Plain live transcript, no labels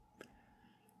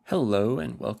Hello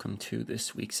and welcome to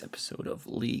this week's episode of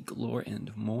League Lore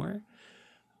and More.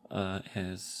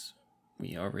 As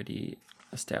we already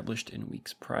established in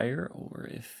weeks prior, or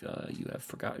if you have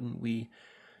forgotten, we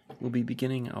will be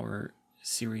beginning our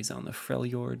series on the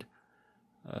Freljord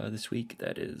this week.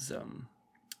 That is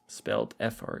spelled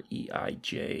F-R-E-I-J-O-R-D,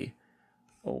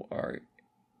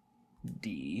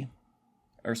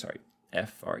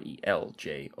 F-R-E-L-J-O-R-D,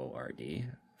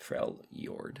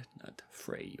 Freljord, not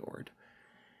Freyjord.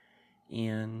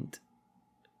 And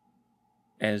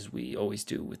as we always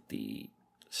do with the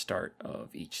start of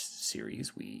each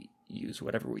series, we use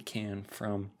whatever we can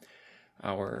from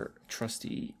our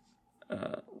trusty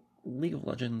League of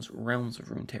Legends Realms of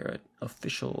Runeterra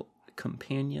official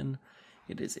companion.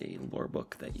 It is a lore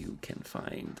book that you can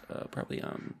find probably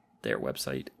on their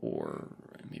website or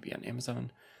maybe on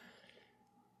Amazon.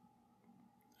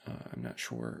 I'm not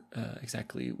sure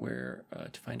exactly where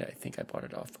to find it. I think I bought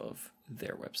it off of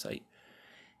their website.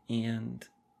 And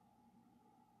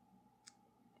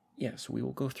yeah, so we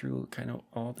will go through kind of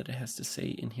all that it has to say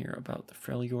in here about the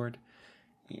Freljord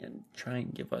and try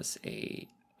and give us a,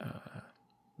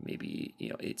 maybe,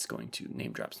 it's going to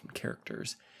name drop some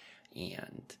characters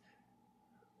and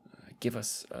give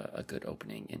us a good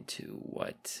opening into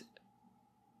what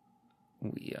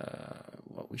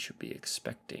we should be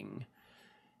expecting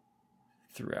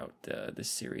throughout this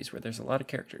series, where there's a lot of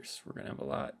characters. We're going to have a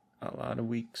lot of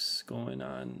weeks going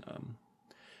on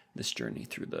this journey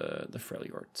through the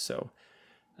Freljord. So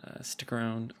stick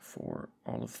around for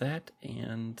all of that,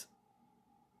 and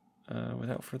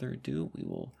without further ado, we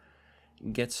will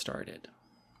get started.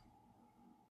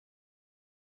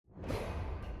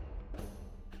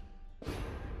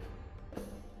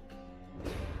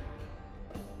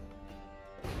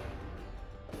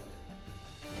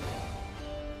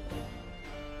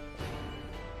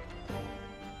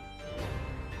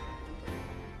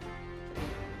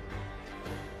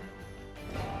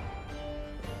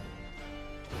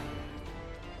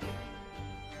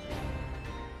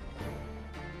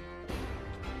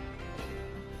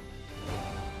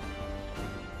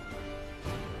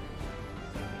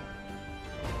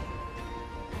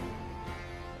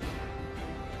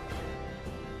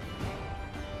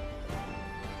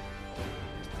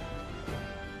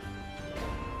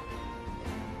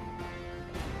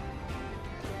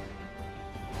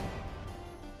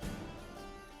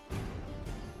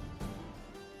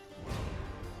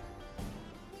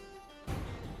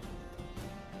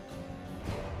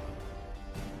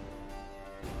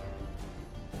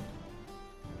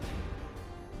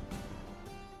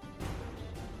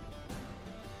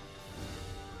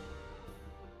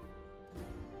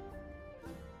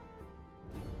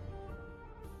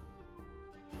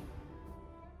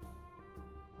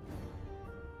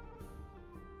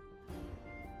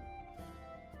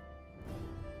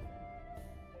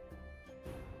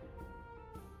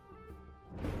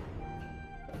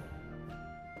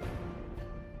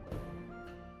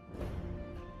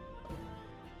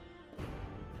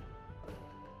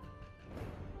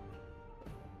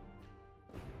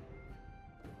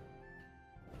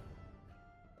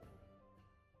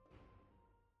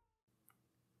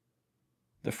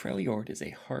 The Freljord is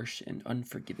a harsh and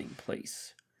unforgiving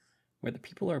place, where the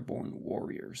people are born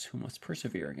warriors who must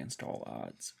persevere against all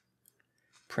odds.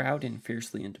 Proud and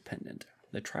fiercely independent,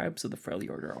 the tribes of the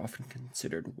Freljord are often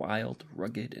considered wild,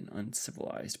 rugged, and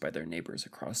uncivilized by their neighbors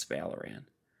across Valoran,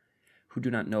 who do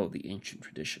not know the ancient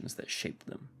traditions that shaped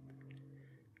them.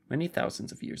 Many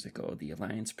thousands of years ago, the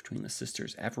alliance between the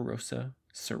sisters Avarosa,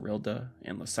 Cyrilda,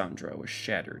 and Lysandra was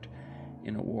shattered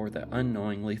in a war that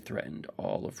unknowingly threatened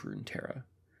all of Runeterra,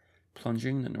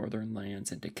 plunging the northern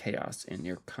lands into chaos and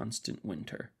near constant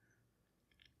winter.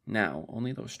 Now,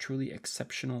 only those truly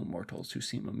exceptional mortals who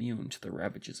seem immune to the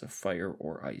ravages of fire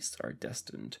or ice are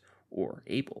destined, or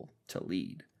able, to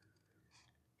lead.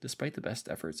 Despite the best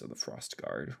efforts of the Frost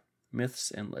Guard,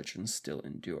 myths and legends still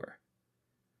endure.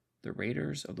 The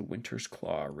raiders of the Winter's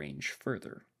Claw range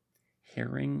further,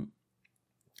 harrying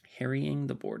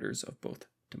the borders of both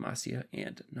Demacia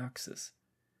and Noxus.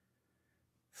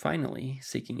 Finally,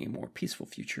 seeking a more peaceful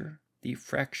future, the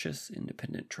fractious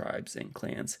independent tribes and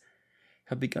clans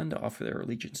have begun to offer their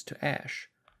allegiance to Ashe,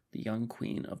 the young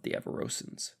queen of the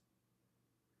Avarosans.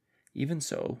 Even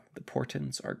so, the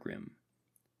portents are grim.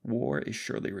 War is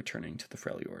surely returning to the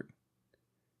Freljord,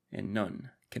 and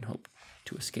none can hope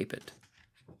to escape it.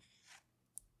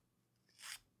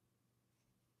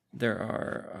 There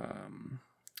are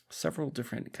several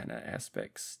different kind of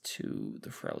aspects to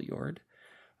the Freljord,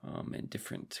 and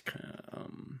different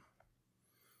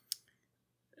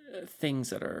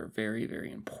things that are very,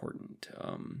 very important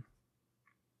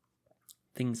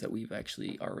things that we've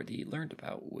actually already learned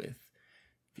about with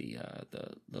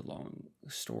the long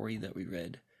story that we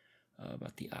read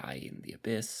about the eye and the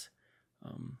abyss.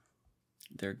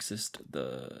 There exist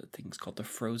the things called the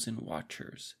Frozen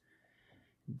Watchers.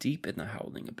 Deep in the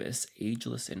howling abyss,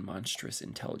 ageless and monstrous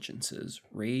intelligences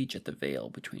rage at the veil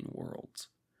between worlds.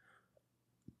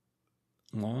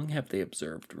 Long have they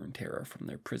observed Runeterra from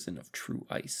their prison of true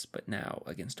ice, but now,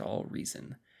 against all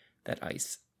reason, that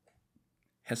ice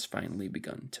has finally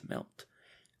begun to melt.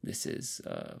 This is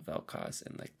Vel'Koz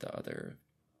and like the other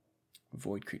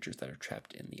void creatures that are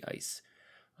trapped in the ice.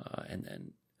 And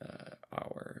then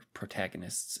our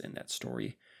protagonists in that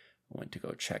story went to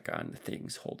go check on the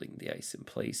things holding the ice in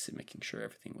place and making sure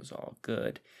everything was all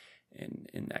good. And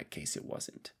in that case, it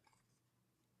wasn't.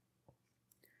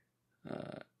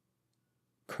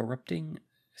 Corrupting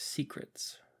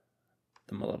secrets.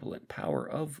 The malevolent power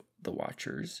of the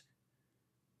Watchers,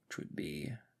 which would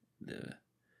be the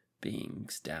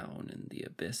beings down in the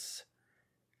abyss,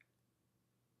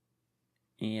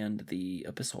 and the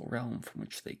abyssal realm from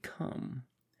which they come,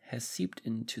 has seeped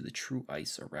into the true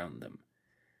ice around them.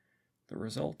 The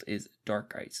result is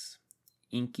dark ice,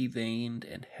 inky veined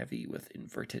and heavy with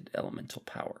inverted elemental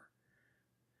power.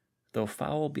 Though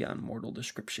foul beyond mortal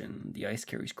description, the ice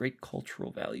carries great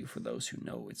cultural value for those who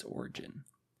know its origin.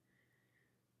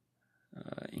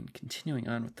 In continuing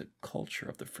on with the culture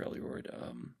of the Freljord,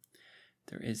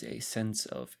 there is a sense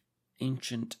of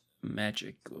ancient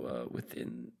magic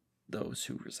within those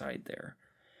who reside there.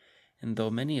 And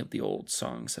though many of the old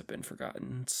songs have been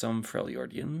forgotten, some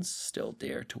Freljordians still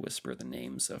dare to whisper the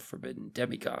names of forbidden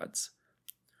demigods.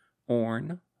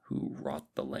 Ornn, who wrought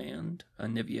the land,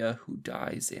 Anivia, who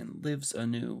dies and lives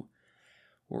anew,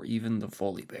 or even the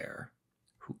Volibear,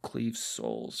 who cleaves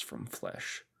souls from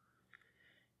flesh.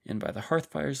 And by the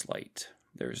hearthfire's light,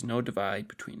 there is no divide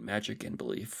between magic and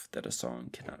belief that a song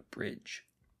cannot bridge.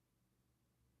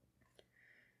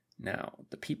 Now,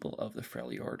 the people of the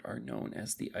Freljord are known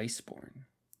as the Iceborn,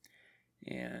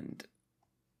 and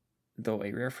though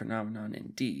a rare phenomenon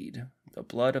indeed, the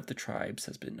blood of the tribes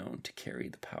has been known to carry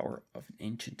the power of an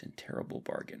ancient and terrible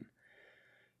bargain.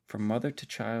 From mother to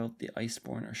child, the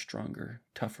Iceborn are stronger,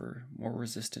 tougher, more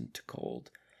resistant to cold,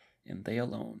 and they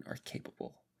alone are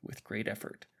capable, with great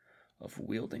effort, of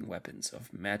wielding weapons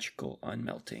of magical,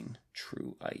 unmelting,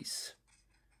 true ice.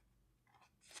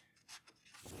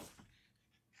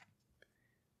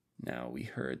 Now, we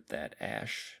heard that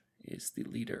Ashe is the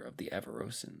leader of the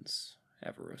Avarosans,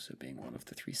 Avarosa being one of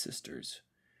the three sisters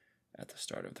at the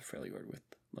start of the Freljord with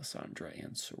Lysandra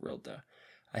and Sorilda.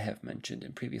 I have mentioned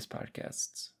in previous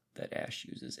podcasts that Ashe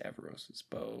uses Avarosa's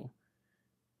bow.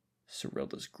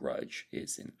 Sorilda's grudge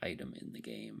is an item in the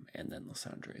game, and then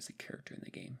Lysandra is a character in the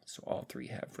game. So all three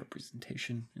have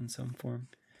representation in some form.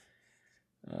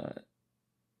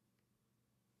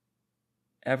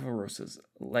 Avarosa's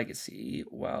legacy,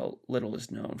 while little is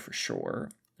known for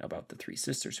sure about the three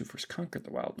sisters who first conquered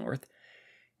the Wild North,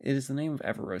 it is the name of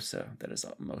Avarosa that is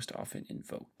most often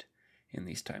invoked. In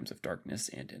these times of darkness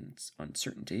and in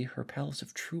uncertainty, her palace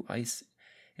of true ice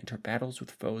and her battles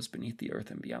with foes beneath the earth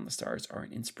and beyond the stars are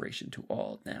an inspiration to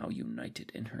all now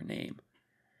united in her name.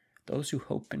 Those who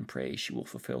hope and pray she will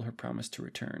fulfill her promise to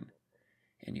return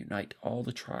and unite all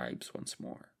the tribes once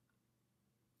more.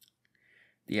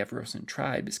 The Avarosan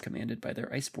tribe is commanded by their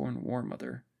Iceborn war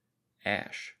mother,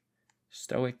 Ashe.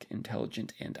 Stoic,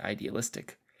 intelligent, and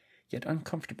idealistic, yet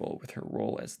uncomfortable with her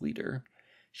role as leader,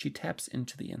 she taps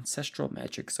into the ancestral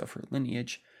magics of her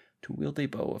lineage to wield a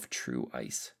bow of true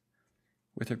ice.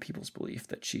 With her people's belief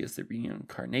that she is the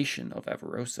reincarnation of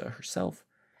Avarosa herself,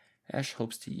 Ashe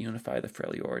hopes to unify the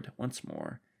Freljord once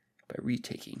more by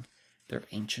retaking their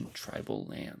ancient tribal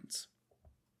lands.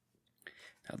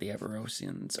 Now, the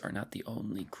Avarosians are not the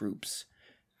only groups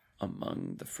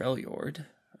among the Freljord,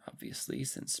 obviously,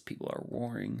 since people are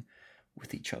warring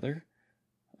with each other.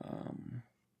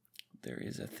 There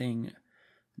is a thing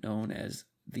known as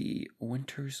the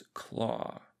Winter's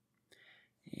Claw,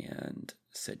 and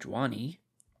Sejuani,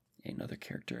 another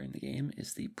character in the game,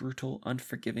 is the brutal,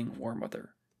 unforgiving war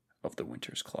mother of the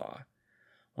Winter's Claw,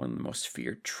 one of the most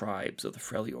feared tribes of the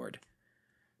Freljord.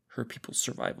 Her people's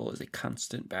survival is a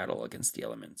constant battle against the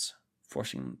elements,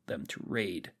 forcing them to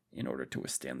raid in order to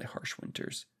withstand the harsh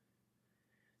winters.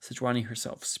 Sejuani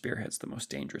herself spearheads the most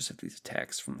dangerous of these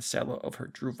attacks from the saddle of her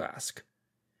Druvask,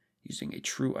 using a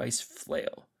true ice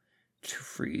flail to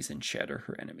freeze and shatter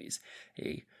her enemies.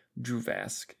 A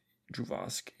Druvask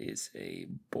is a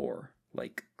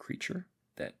boar-like creature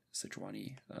that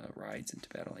Sejuani rides into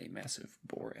battle, a massive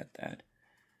boar at that.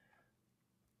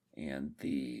 And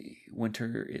the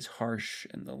winter is harsh,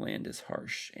 and the land is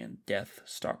harsh, and death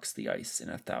stalks the ice in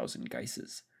 1,000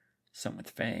 guises, some with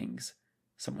fangs,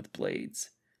 some with blades,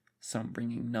 some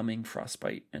bringing numbing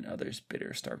frostbite, and others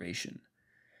bitter starvation.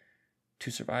 To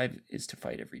survive is to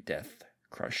fight every death,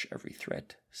 crush every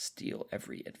threat, steal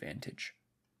every advantage.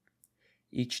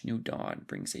 Each new dawn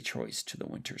brings a choice to the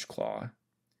winter's claw.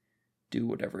 Do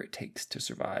whatever it takes to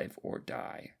survive or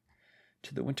die.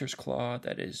 To the winter's claw,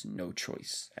 that is no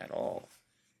choice at all.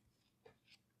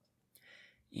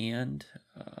 And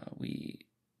we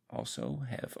also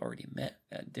have already met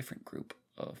a different group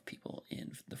of people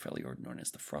in the Freljord known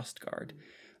as the Frostguard.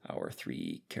 Our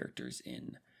 3 characters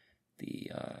in the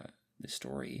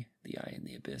story, The Eye in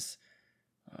the Abyss,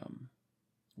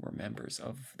 were members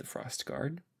of the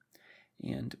Frostguard.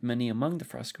 And many among the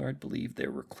Frostguard believe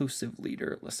their reclusive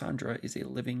leader, Lysandra, is a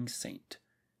living saint,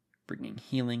 bringing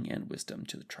healing and wisdom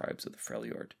to the tribes of the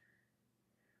Freljord.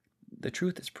 The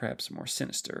truth is perhaps more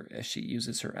sinister, as she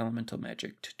uses her elemental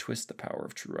magic to twist the power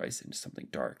of true ice into something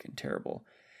dark and terrible,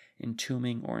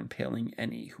 entombing or impaling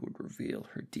any who would reveal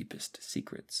her deepest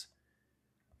secrets.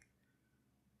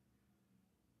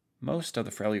 Most of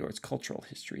the Freljord's cultural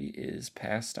history is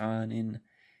passed on in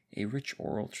a rich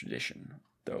oral tradition,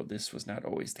 though this was not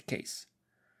always the case.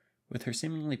 With her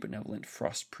seemingly benevolent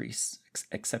frost priests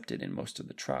accepted in most of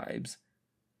the tribes,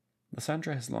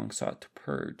 Lysandra has long sought to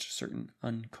purge certain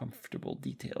uncomfortable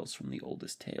details from the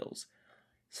oldest tales,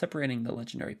 separating the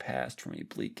legendary past from a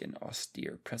bleak and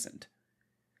austere present.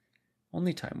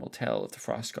 Only time will tell if the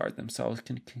Frostguard themselves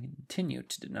can continue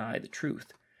to deny the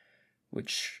truth,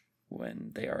 which,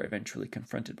 when they are eventually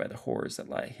confronted by the horrors that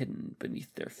lie hidden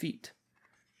beneath their feet.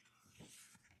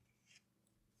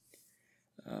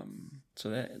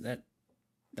 So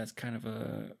that's kind of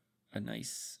a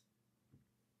nice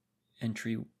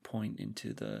entry point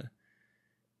into the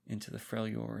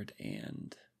Freljord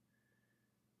and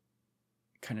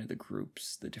kind of the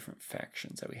groups, the different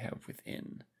factions that we have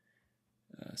within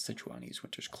Sejuani's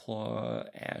Winter's Claw,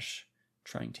 Ash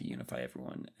trying to unify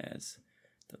everyone as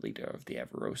the leader of the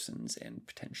Avarosans and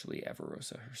potentially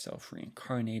Avarosa herself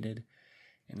reincarnated,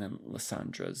 and then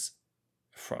Lysandra's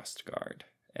Frostguard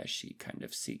as she kind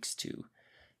of seeks to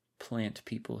plant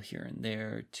people here and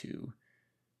there to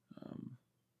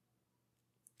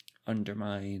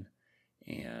undermine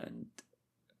and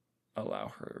allow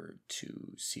her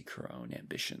to seek her own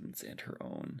ambitions and her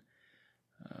own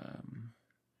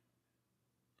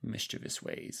mischievous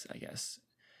ways, I guess.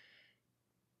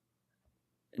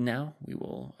 Now we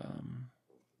will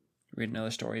read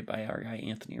another story by our guy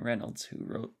Anthony Reynolds, who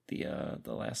wrote the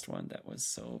last one that was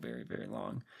so very, very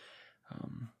long.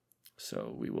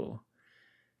 So we will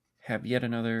have yet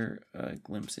another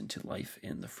glimpse into life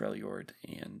in the Freljord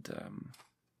and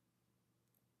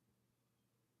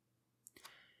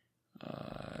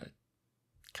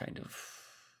kind of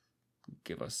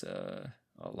give us a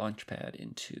launch pad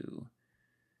into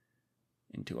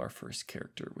our first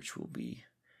character, which will be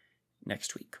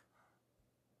next week.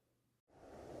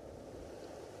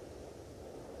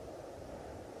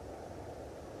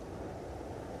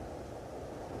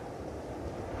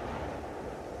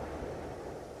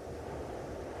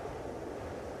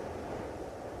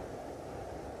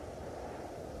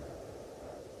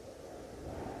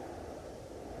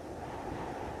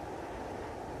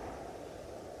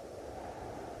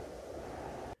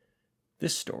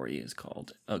 This story is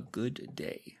called A Good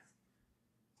Day.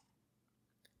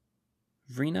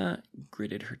 Vrina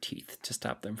gritted her teeth to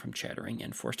stop them from chattering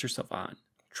and forced herself on,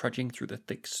 trudging through the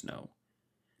thick snow.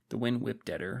 The wind whipped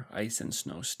at her, ice and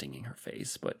snow stinging her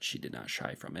face, but she did not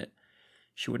shy from it.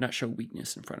 She would not show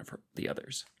weakness in front of the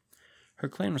others. Her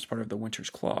clan was part of the Winter's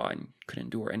Claw and could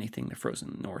endure anything the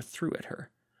frozen north threw at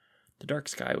her. The dark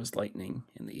sky was lightening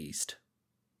in the east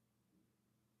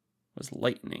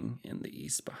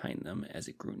behind them as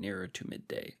it grew nearer to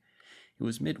midday. It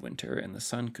was midwinter, and the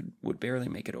sun would barely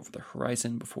make it over the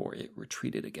horizon before it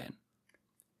retreated again.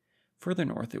 Further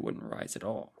north, it wouldn't rise at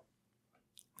all.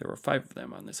 There were 5 of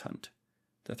them on this hunt.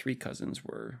 The 3 cousins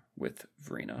were with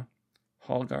Vrina,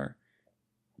 Halgar,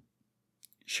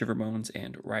 Shiverbones,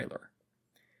 and Rylar,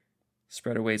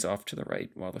 spread a ways off to the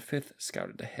right, while the 5th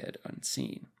scouted ahead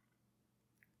unseen.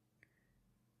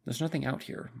 "There's nothing out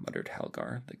here," muttered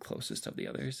Halgar, the closest of the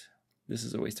others. "This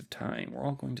is a waste of time. We're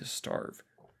all going to starve.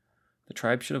 The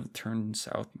tribe should have turned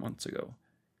south months ago."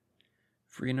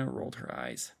 Vrina rolled her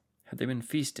eyes. Had they been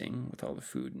feasting, with all the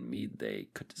food and mead they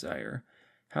could desire,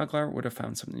 Halgar would have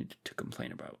found something to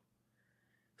complain about.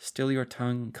 "Still your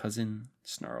tongue, cousin,"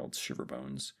 snarled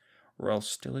Shiverbones, "or I'll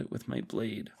still it with my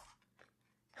blade."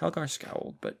 Halgar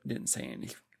scowled, but didn't say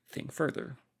anything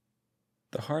further.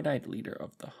 The hard-eyed leader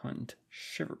of the hunt,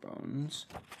 Shiverbones,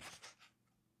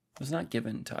 was not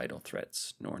given to idle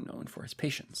threats, nor known for his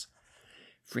patience.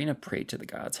 Vrina prayed to the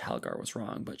gods Halgar was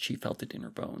wrong, but she felt it in her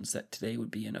bones that today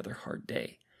would be another hard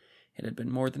day. It had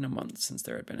been more than a month since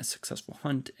there had been a successful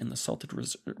hunt, and the salted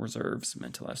reserves,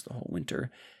 meant to last the whole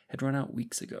winter, had run out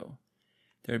weeks ago.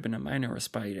 There had been a minor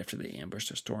respite after they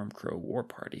ambushed a Stormcrow war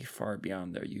party far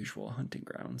beyond their usual hunting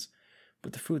grounds,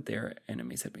 but the food their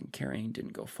enemies had been carrying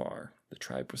didn't go far. The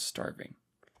tribe was starving.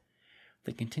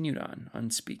 They continued on,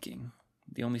 unspeaking,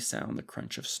 the only sound the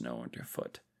crunch of snow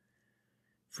underfoot.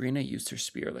 Vrina used her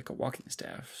spear like a walking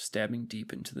staff, stabbing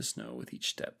deep into the snow with each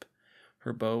step.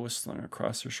 Her bow was slung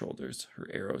across her shoulders, her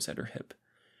arrows at her hip.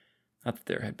 Not that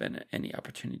there had been any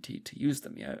opportunity to use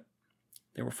them yet.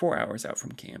 They were 4 hours out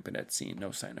from camp and had seen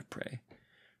no sign of prey.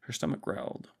 Her stomach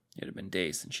growled. It had been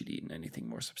days since she'd eaten anything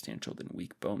more substantial than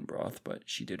weak bone broth, but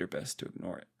she did her best to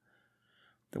ignore it.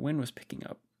 The wind was picking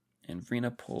up, and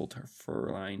Vrina pulled her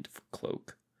fur-lined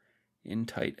cloak in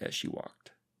tight as she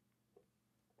walked.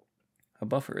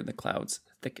 Above her, the clouds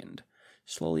thickened,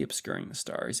 slowly obscuring the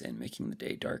stars and making the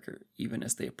day darker, even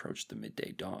as they approached the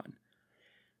midday dawn.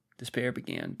 Despair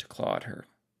began to claw at her,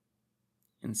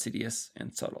 insidious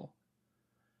and subtle.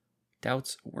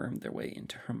 Doubts wormed their way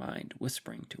into her mind,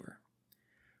 whispering to her,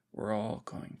 "We're all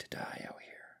going to die out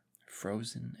here,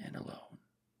 frozen and alone,"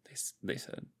 they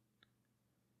said.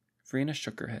 Vrina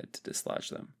shook her head to dislodge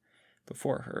them.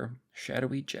 Before her,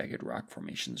 shadowy, jagged rock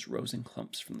formations rose in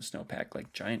clumps from the snowpack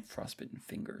like giant frostbitten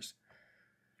fingers.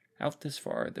 Out this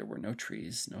far, there were no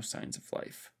trees, no signs of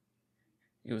life.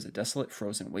 It was a desolate,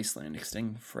 frozen wasteland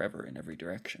extending forever in every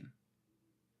direction.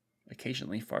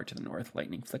 Occasionally, far to the north,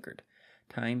 lightning flickered.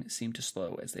 Time seemed to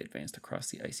slow as they advanced across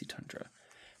the icy tundra.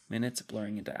 Minutes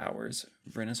blurring into hours,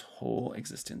 Vrina's whole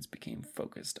existence became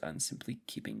focused on simply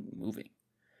keeping moving,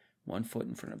 one foot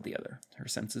in front of the other, her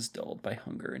senses dulled by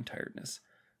hunger and tiredness.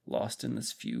 Lost in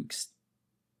this fugue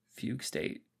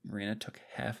state, Vrina took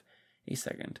half a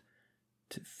second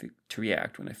to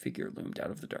react when a figure loomed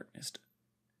out of the darkness,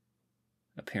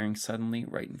 appearing suddenly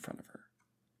right in front of her.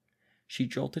 She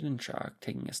jolted in shock,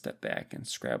 taking a step back and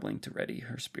scrabbling to ready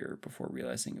her spear before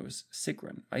realizing it was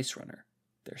Sigrun, Ice Runner,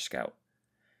 their scout.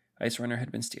 Ice Runner had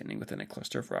been standing within a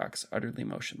cluster of rocks, utterly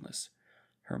motionless,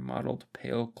 her mottled,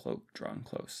 pale cloak drawn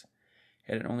close.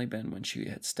 It had only been when she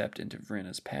had stepped into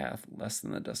Vrina's path, less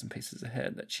than a dozen paces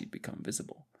ahead, that she'd become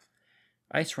visible.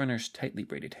 Ice Runner's tightly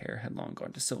braided hair had long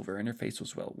gone to silver, and her face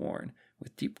was well worn,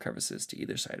 with deep crevices to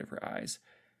either side of her eyes,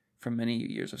 from many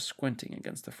years of squinting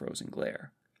against the frozen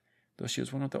glare. Though she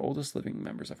was one of the oldest living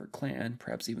members of her clan,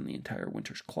 perhaps even the entire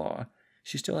Winter's Claw,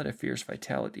 she still had a fierce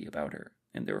vitality about her,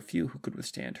 and there were few who could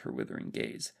withstand her withering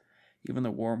gaze. Even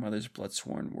the War Mother's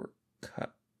bloodsworn were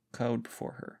cowed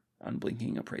before her,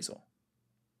 unblinking appraisal.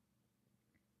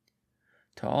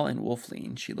 Tall and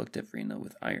wolf-lean, she looked at Vrina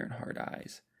with iron-hard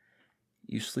eyes.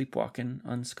 "You sleepwalking,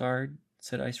 unscarred?"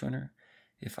 said Ice Runner.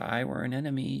 "If I were an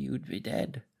enemy, you'd be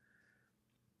dead."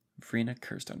 Vrina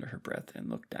cursed under her breath and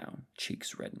looked down,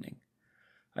 cheeks reddening.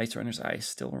 Ice Runner's eyes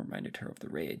still reminded her of the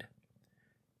raid.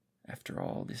 After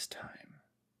all this time.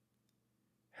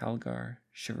 Halgar,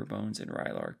 Shiverbones, and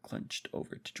Rylar clenched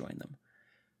over to join them.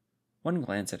 One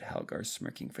glance at Halgar's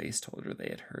smirking face told her they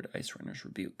had heard Ice Runner's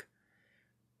rebuke.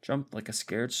 "Jumped like a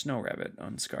scared snow rabbit,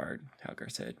 unscarred," Halgar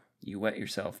said. "You wet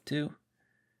yourself, too?"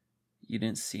 "You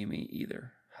didn't see me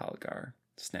either, Halgar,"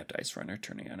 snapped Ice Runner,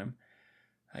 turning on him.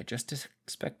 "I just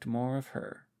expect more of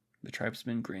her." The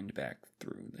tribesman grinned back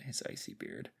through his icy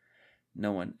beard.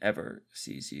 "No one ever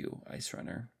sees you, Ice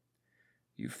Runner."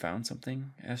 "You found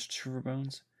something?" asked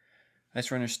Shiverbones. Ice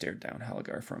Runner stared down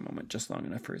Halgar for a moment, just long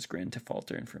enough for his grin to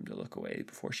falter and for him to look away,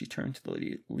 before she turned to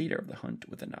the leader of the hunt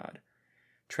with a nod.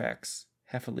 "Tracks,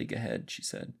 half a league ahead," she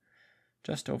said.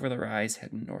 "Just over the rise,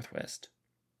 heading northwest."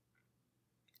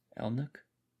 "Elnuk?"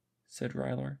 said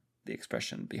Rylar. The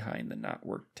expression behind the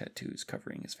knot-work tattoos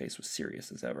covering his face was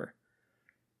serious as ever.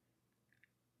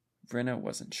 Vrina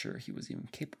wasn't sure he was even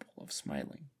capable of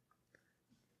smiling.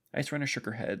 Ice Runner shook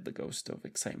her head, the ghost of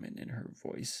excitement in her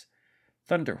voice.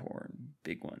 "Thunderhorn,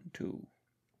 big one, too."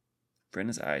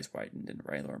 Vrina's eyes widened, and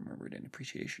Rylar murmured in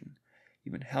appreciation.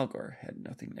 Even Halgar had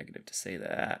nothing negative to say to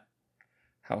that.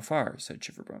 "How far?" said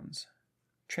Shiverbones.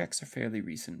 "Tracks are fairly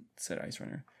recent," said Ice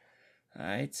Runner.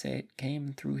 "I'd say it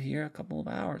came through here a couple of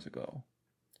hours ago."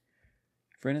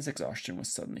 Vrina's exhaustion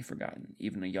was suddenly forgotten.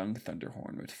 Even a young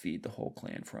Thunderhorn would feed the whole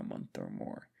clan for a month or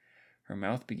more. Her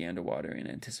mouth began to water in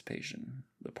anticipation.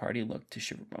 The party looked to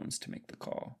Shiverbones to make the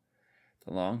call.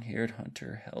 The long-haired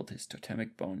hunter held his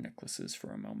totemic bone necklaces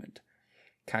for a moment,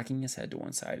 cocking his head to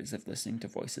one side as if listening to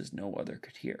voices no other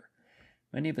could hear.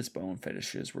 Many of its bone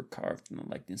fetishes were carved in the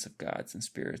likeness of gods and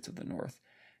spirits of the north,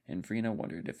 and Vrina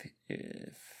wondered if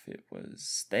it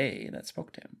was they that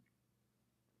spoke to him.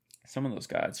 Some of those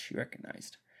gods she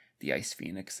recognized, the ice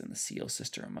phoenix and the seal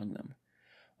sister among them,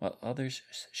 while others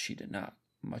she did not,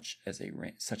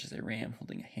 such as a ram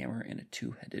holding a hammer and a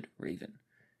two-headed raven.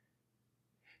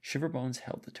 Shiverbones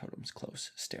held the totems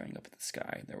close, staring up at the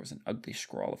sky. There was an ugly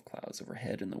scrawl of clouds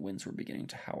overhead, and the winds were beginning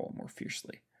to howl more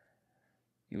fiercely.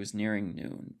 It was nearing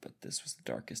noon, but this was the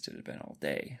darkest it had been all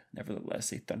day.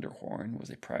 Nevertheless, a thunder horn was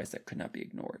a prize that could not be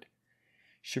ignored.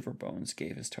 Shiverbones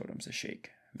gave his totems a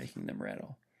shake, making them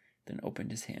rattle, then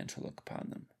opened his hand to look upon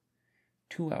them.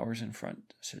 2 hours in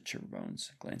front, said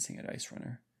Shiverbones, glancing at Ice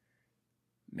Runner.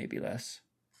 Maybe less.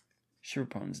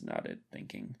 Shiverbones nodded,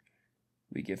 thinking.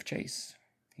 We give chase,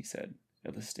 he said,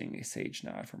 eliciting a sage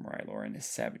nod from Rylor and a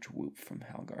savage whoop from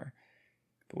Halgar.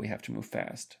 But we have to move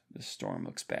fast. The storm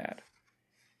looks bad.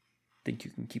 Think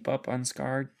you can keep up,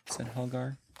 Unscarred? Said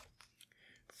Halgar.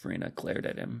 Vrina glared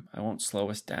at him. I won't slow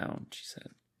us down, she said.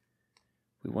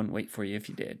 We wouldn't wait for you if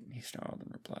you did, he snarled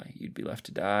in reply. You'd be left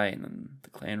to die, and then the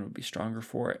clan would be stronger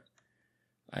for it.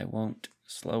 I won't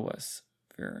slow us,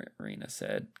 Vrina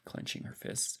said, clenching her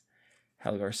fists.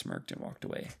 Halgar smirked and walked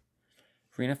away.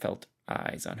 Vrina felt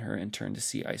eyes on her and turned to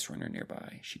see Ice Runner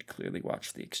nearby. She'd clearly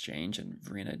watched the exchange, and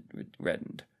Vrina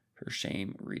reddened, her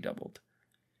shame redoubled.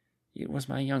 It was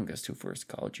my youngest who first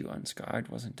called you Unscarred,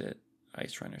 wasn't it?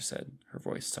 Ice Runner said, her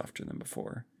voice softer than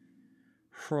before.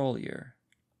 Hrollir.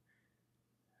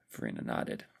 Vrina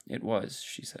nodded. It was,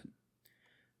 she said.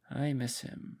 I miss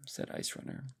him, said Ice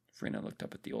Runner. Vrina looked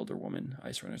up at the older woman.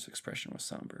 Ice Runner's expression was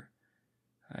somber.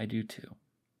 I do too,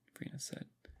 Vrina said.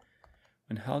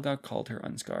 When Halgar called her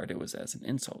Unscarred, it was as an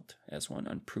insult, as one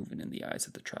unproven in the eyes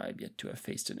of the tribe, yet to have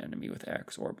faced an enemy with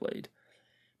axe or blade.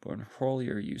 But when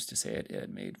Hrollir used to say it, it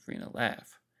had made Vrina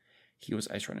laugh. He was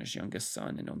Ice Runner's youngest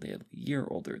son and only a year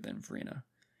older than Vrina.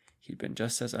 He'd been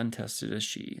just as untested as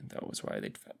she, that was why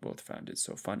they'd both found it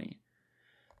so funny.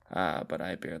 Ah, but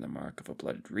I bear the mark of a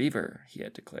blooded reaver, he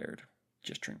had declared,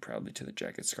 gesturing proudly to the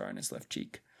jagged scar on his left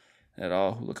cheek. That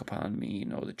all who look upon me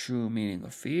know the true meaning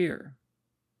of fear.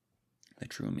 The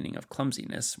true meaning of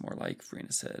clumsiness, more like,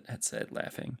 Vrina had said,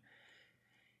 laughing.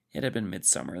 It had been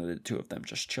midsummer, the two of them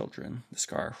just children. The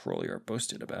scar Hrollir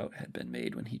boasted about had been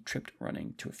made when he tripped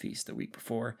running to a feast the week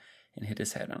before and hit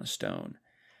his head on a stone.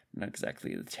 Not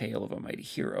exactly the tale of a mighty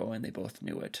hero, and they both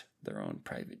knew it, their own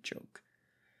private joke.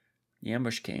 The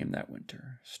ambush came that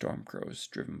winter, Stormcrows,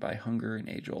 driven by hunger and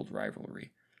age-old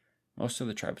rivalry. Most of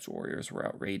the tribe's warriors were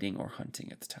out raiding or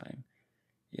hunting at the time.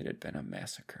 It had been a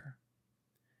massacre.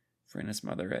 Vrina's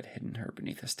mother had hidden her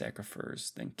beneath a stack of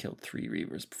furs, then killed 3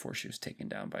 reavers before she was taken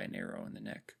down by an arrow in the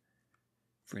neck.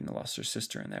 Vrina lost her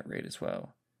sister in that raid as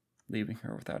well, leaving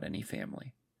her without any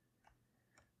family.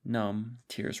 Numb,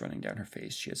 tears running down her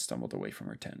face, she had stumbled away from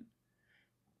her tent.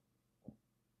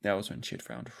 That was when she had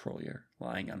found Hrollir,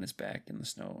 lying on his back in the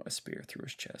snow, a spear through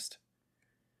his chest.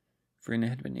 Vrina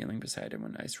had been kneeling beside him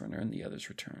when Ice Runner and the others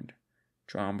returned,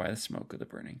 drawn by the smoke of the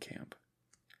burning camp.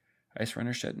 Ice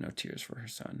Runner shed no tears for her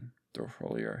son, though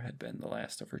Hrollir had been the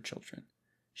last of her children.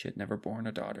 She had never borne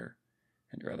a daughter,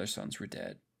 and her other sons were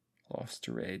dead, lost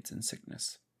to raids and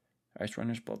sickness. Ice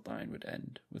Runner's bloodline would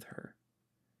end with her.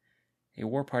 A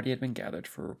war party had been gathered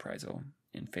for reprisal,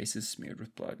 in faces smeared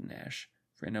with blood and ash.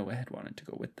 Vrina had wanted to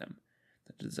go with them.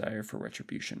 The desire for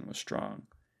retribution was strong,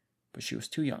 but she was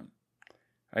too young.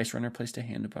 Ice Runner placed a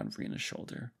hand upon Vrina's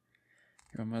shoulder.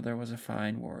 Your mother was a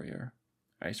fine warrior,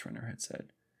 Ice Runner had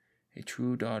said, a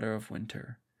true daughter of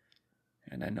winter,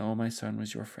 and I know my son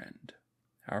was your friend.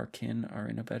 Our kin are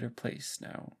in a better place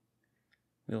now.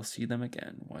 We'll see them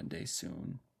again one day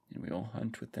soon, and we will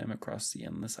hunt with them across the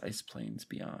endless ice plains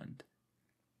beyond.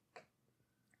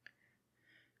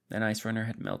 Then Ice Runner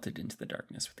had melted into the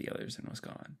darkness with the others and was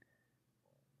gone.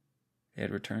 They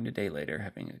had returned a day later,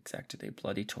 having exacted a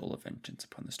bloody toll of vengeance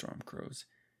upon the Stormcrows.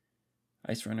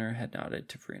 Ice Runner had nodded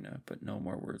to Vrina, but no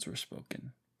more words were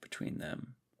spoken between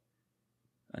them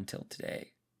until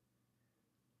today.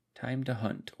 Time to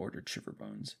hunt, ordered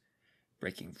Shiverbones,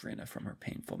 breaking Vrina from her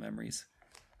painful memories.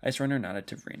 Ice Runner nodded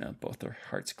to Vrina, both their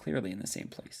hearts clearly in the same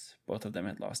place. Both of them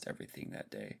had lost everything that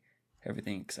day,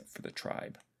 everything except for the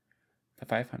tribe. The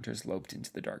 5 hunters loped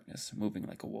into the darkness, moving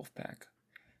like a wolf pack.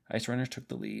 Ice Runner took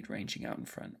the lead, ranging out in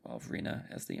front, while Vrina,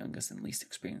 as the youngest and least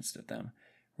experienced of them,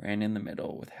 ran in the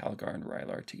middle with Halgar and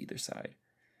Rylor to either side.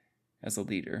 As the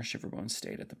leader, Shiverbones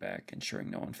stayed at the back, ensuring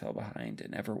no one fell behind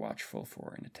and ever watchful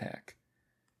for an attack.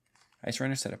 Ice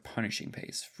Runner set a punishing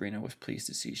pace. Vrina was pleased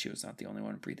to see she was not the only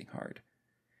one breathing hard.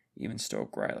 Even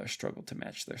stoic Rylor struggled to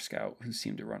match their scout, who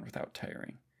seemed to run without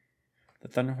tiring. The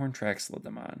Thunderhorn tracks led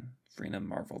them on. Vrina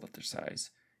marveled at their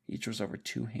size. Each was over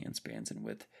 2 handspans in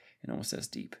width and almost as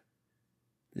deep.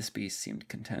 This beast seemed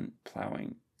content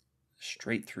plowing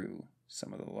straight through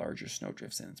some of the larger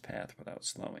snowdrifts in its path without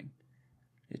slowing.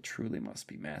 It truly must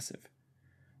be massive.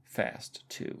 Fast,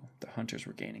 too. The hunters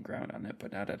were gaining ground on it,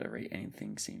 but not at a rate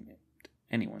anyone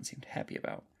seemed happy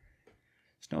about.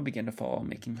 Snow began to fall,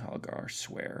 making Halgar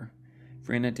swear.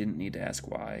 Vrina didn't need to ask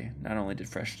why. Not only did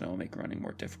fresh snow make running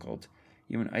more difficult,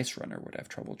 even Ice Runner would have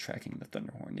trouble tracking the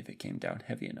Thunderhorn if it came down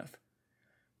heavy enough.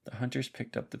 The hunters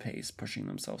picked up the pace, pushing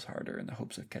themselves harder in the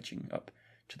hopes of catching up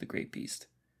to the great beast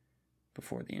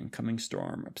before the incoming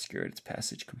storm obscured its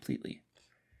passage completely.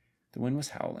 The wind was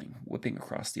howling, whipping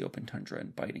across the open tundra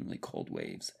in bitingly cold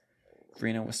waves.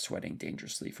 Vrina was sweating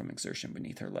dangerously from exertion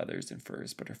beneath her leathers and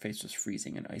furs, but her face was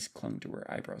freezing and ice clung to her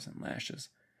eyebrows and lashes.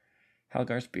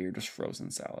 Halgar's beard was frozen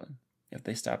solid. If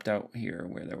they stopped out here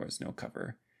where there was no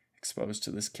cover, exposed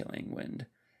to this killing wind,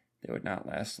 they would not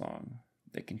last long.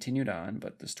 They continued on,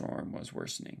 but the storm was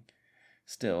worsening.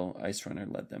 Still, Ice Runner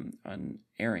led them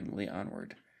unerringly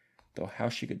onward, though how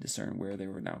she could discern where they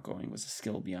were now going was a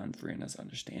skill beyond Vrina's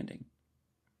understanding.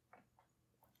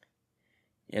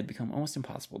 It had become almost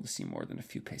impossible to see more than a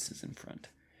few paces in front.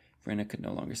 Vrina could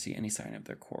no longer see any sign of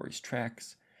their quarry's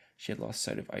tracks. She had lost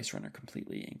sight of Ice Runner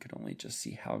completely and could only just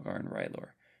see Halgar and Rylor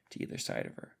to either side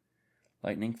of her.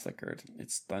 Lightning flickered,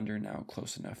 its thunder now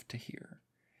close enough to hear.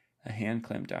 A hand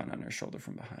clamped down on her shoulder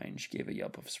from behind. She gave a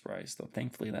yelp of surprise, though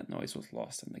thankfully that noise was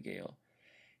lost in the gale.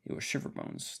 It was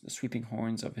Shiverbones, the sweeping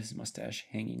horns of his mustache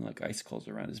hanging like icicles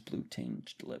around his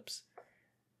blue-tinged lips.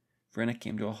 Vrina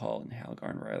came to a halt, and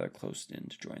Halgar and Rylor closed in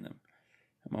to join them.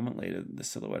 A moment later, the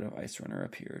silhouette of Ice Runner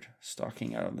appeared,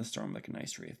 stalking out of the storm like an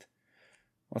ice wraith.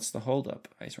 "What's the hold-up?"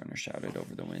 Ice Runner shouted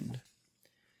over the wind.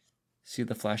 "See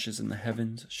the flashes in the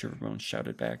heavens?" Shiverbones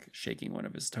shouted back, shaking one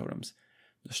of his totems.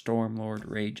 "The Storm Lord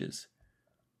rages."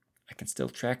 "I can still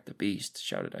track the beast,"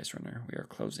 shouted Ice Runner. "We are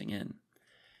closing in."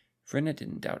 Vrina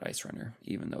didn't doubt Ice Runner,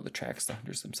 even though the tracks the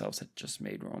hunters themselves had just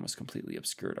made were almost completely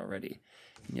obscured already,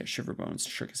 and yet Shiverbones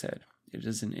shook his head. "It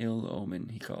is an ill omen,"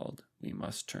 he called. "We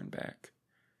must turn back."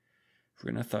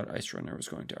 Vrina thought Ice Runner was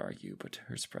going to argue, but to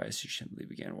her surprise she simply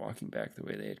began walking back the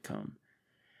way they had come.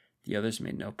 The others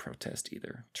made no protest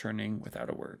either, turning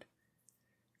without a word.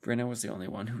 Vrina was the only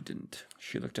one who didn't.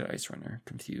 She looked at Ice Runner,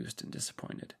 confused and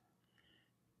disappointed.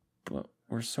 "But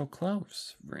we're so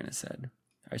close," Vrina said.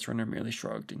 Ice Runner merely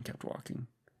shrugged and kept walking.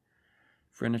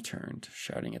 Vrina turned,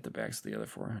 shouting at the backs of the other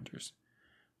 4 hunters.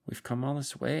 "We've come all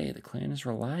this way. The clan is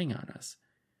relying on us."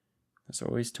 "There's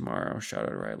always tomorrow,"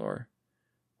 shouted Rylor.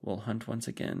 "We'll hunt once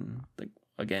again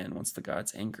once the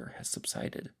god's anger has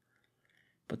subsided."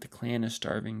 "But the clan is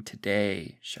starving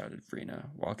today," shouted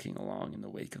Vrina, walking along in the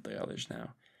wake of the others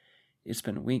now. "It's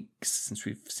been weeks since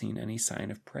we've seen any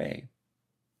sign of prey."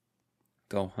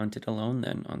 "Go hunt it alone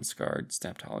then, unscarred,"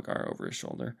 snapped Halgar over his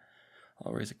shoulder.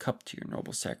 "I'll raise a cup to your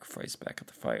noble sacrifice back at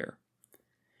the fire."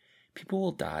 "People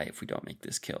will die if we don't make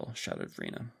this kill," shouted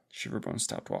Vrina. Shiverbones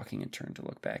stopped walking and turned to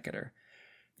look back at her.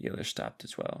 The others stopped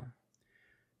as well.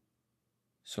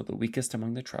 "So the weakest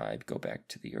among the tribe go back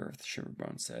to the earth,"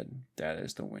 Shiverbones said. "That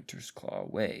is the Winter's Claw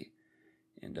way.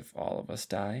 And if all of us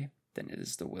die, then it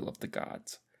is the will of the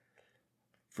gods."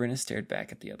 Vrina stared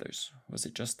back at the others. Was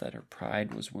it just that her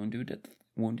pride was wounded at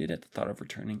the thought of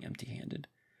returning empty-handed?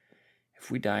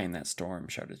 "If we die in that storm,"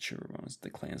 shouted Shiverbones, "the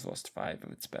clan's lost 5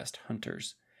 of its best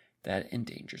hunters. That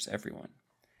endangers everyone."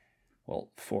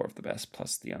 "Well, 4 of the best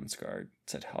plus the unscarred,"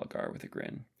 said Halgar with a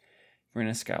grin.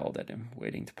 Vrina scowled at him,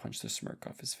 waiting to punch the smirk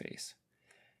off his face.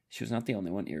 She was not the only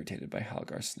one irritated by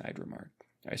Halgar's snide remark.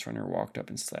 Ice Runner walked up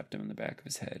and slapped him in the back of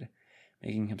his head,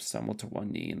 making him stumble to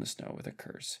one knee in the snow with a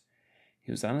curse. He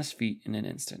was on his feet in an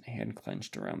instant, hand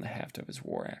clenched around the haft of his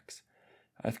war axe.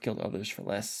 "I've killed others for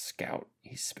less, scout,"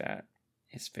 he spat,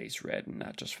 his face red and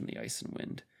not just from the ice and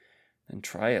wind. "Then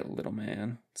try it, little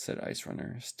man," said Ice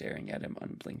Runner, staring at him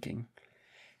unblinking.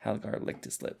 Halgar licked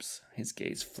his lips. His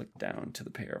gaze flicked down to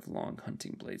the pair of long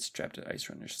hunting blades strapped at Ice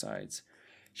Runner's sides.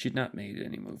 She had not made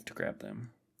any move to grab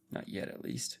them. Not yet, at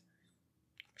least.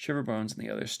 Shiverbones and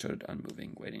the others stood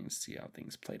unmoving, waiting to see how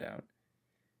things played out.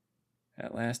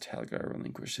 At last, Halgar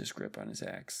relinquished his grip on his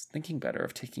axe, thinking better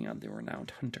of taking on the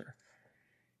renowned hunter.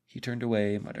 He turned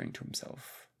away, muttering to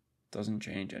himself. "Doesn't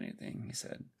change anything," he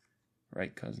said.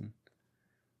 "Right, cousin?"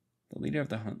 The leader of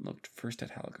the hunt looked first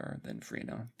at Halgar, then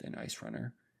Vrina, then Ice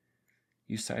Runner.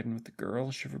 "You siding with the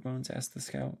girl?" Shiverbones asked the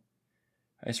scout.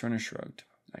 Ice Runner shrugged.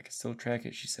 "I can still track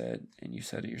it," she said, "and you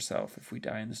said it yourself. If we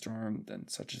die in the storm, then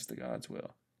such is the gods'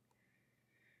 will."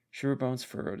 Shiverbones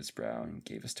furrowed his brow and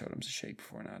gave his totems a shake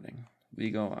before nodding.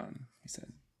 "We go on," he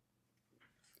said.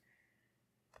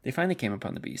 They finally came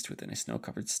upon the beast within a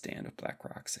snow-covered stand of black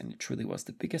rocks, and it truly was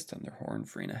the biggest thunderhorn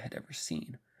Vrina had ever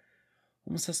seen.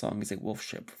 Almost as long as a wolf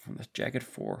ship, from the jagged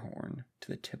forehorn to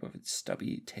the tip of its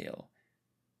stubby tail.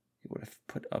 It would have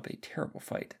put up a terrible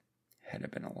fight, had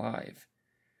it been alive.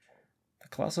 The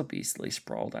colossal beast lay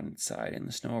sprawled on its side, and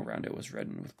the snow around it was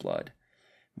reddened with blood.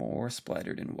 More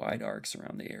splattered in wide arcs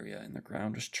around the area, and the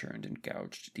ground was churned and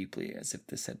gouged deeply as if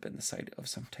this had been the site of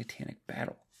some titanic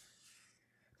battle.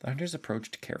 The hunters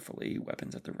approached carefully,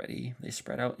 weapons at the ready. They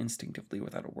spread out instinctively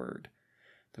without a word.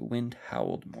 The wind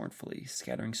howled mournfully,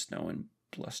 scattering snow in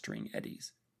blustering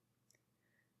eddies.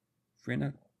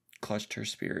 Vrina clutched her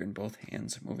spear in both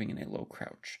hands, moving in a low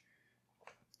crouch.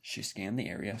 She scanned the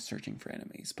area, searching for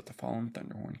enemies, but the fallen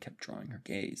thunderhorn kept drawing her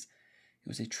gaze. It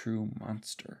was a true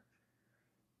monster.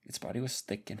 Its body was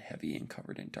thick and heavy and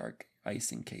covered in dark,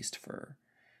 ice-encased fur.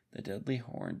 The deadly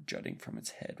horn jutting from its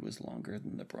head was longer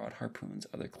than the broad harpoons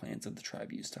other clans of the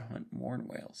tribe used to hunt mourn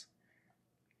whales.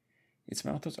 Its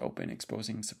mouth was open,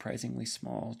 exposing surprisingly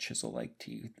small, chisel-like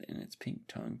teeth, and its pink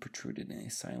tongue protruded in a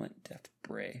silent death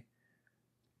bray.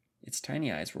 Its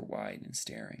tiny eyes were wide and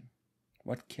staring.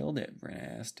 What killed it?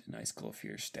 Vrina asked, an icicle of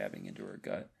fear stabbing into her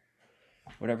gut.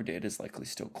 Whatever did is likely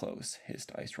still close,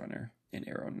 hissed Ice Runner, an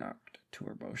arrow knocked to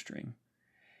her bowstring.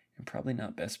 And probably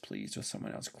not best pleased with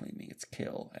someone else claiming its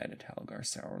kill, added Halgar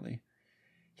sourly.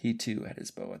 He, too, had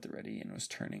his bow at the ready and was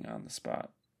turning on the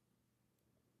spot.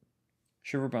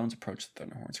 Shiverbones approached the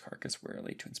Thunderhorn's carcass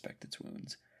warily to inspect its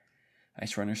wounds.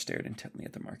 Ice Runner stared intently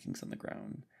at the markings on the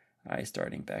ground, eyes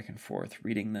darting back and forth,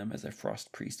 reading them as a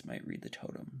frost priest might read the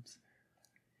totems.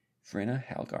 Vrina,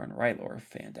 Halgar, and Rylor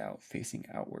fanned out, facing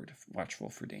outward,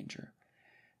 watchful for danger.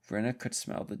 Vrina could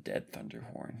smell the dead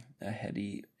Thunderhorn, a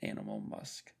heady animal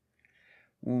musk.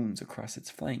 Wounds across its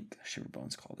flank,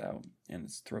 Shiverbones called out, and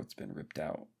its throat's been ripped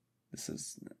out. This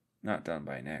is not done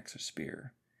by an axe or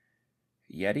spear.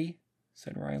 Yeti?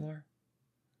 Said Rylor.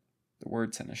 The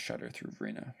word sent a shudder through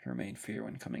Vrina. Her main fear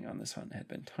when coming on this hunt had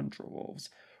been tundra wolves,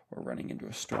 or running into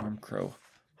a storm crow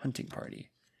hunting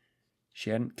party. She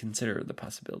hadn't considered the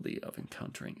possibility of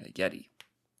encountering a Yeti.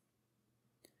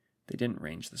 They didn't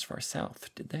range this far south,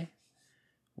 did they?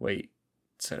 Wait,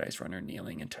 said Ice Runner,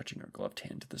 kneeling and touching her gloved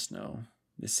hand to the snow.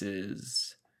 This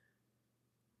is...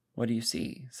 What do you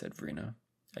see? Said Vrina.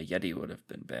 A Yeti would have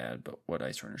been bad, but what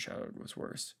Ice Runner shouted was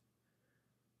worse.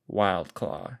 Wild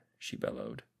Claw, she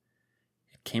bellowed.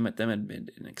 It came at them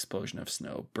amid an explosion of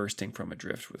snow, bursting from a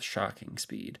drift with shocking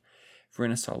speed.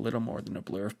 Vrina saw little more than a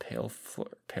blur of pale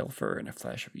fur and a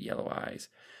flash of yellow eyes.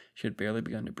 She had barely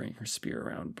begun to bring her spear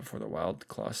around before the wild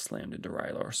claw slammed into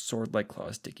Rylor, sword-like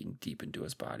claws digging deep into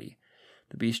his body.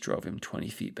 The beast drove him 20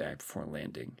 feet back before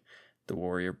landing, the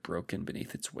warrior broken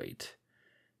beneath its weight.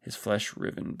 His flesh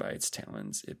riven by its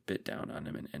talons, it bit down on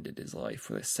him and ended his life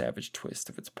with a savage twist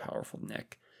of its powerful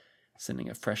neck, sending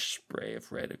a fresh spray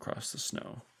of red across the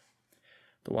snow.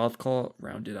 The wild claw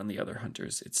rounded on the other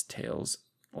hunters, its tails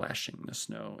lashing the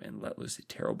snow, and let loose a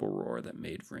terrible roar that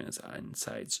made Vrina's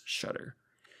insides shudder.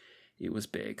 It was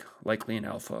big, likely an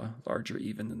alpha, larger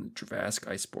even than the Dravask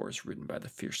ice boars ridden by the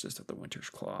fiercest of the winter's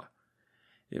claw.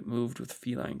 It moved with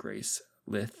feline grace,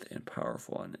 lithe and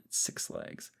powerful on its 6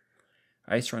 legs.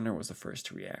 Ice Runner was the first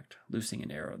to react, loosing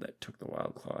an arrow that took the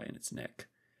wild claw in its neck,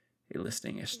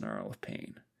 eliciting a snarl of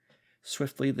pain.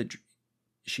 Swiftly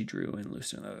she drew and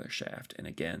loosed another shaft, and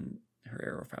again her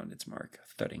arrow found its mark,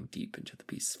 thudding deep into the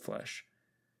beast's flesh.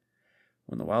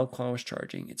 When the wild claw was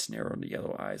charging, its narrowed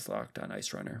yellow eyes locked on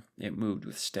Ice Runner. It moved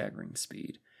with staggering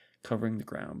speed, covering the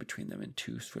ground between them in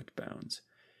 2 swift bounds.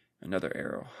 Another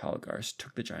arrow, Halgar's,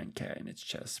 took the giant cat in its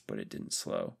chest, but it didn't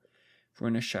slow.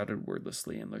 Vrina shouted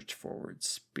wordlessly and lurched forward,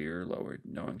 spear lowered,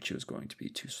 knowing she was going to be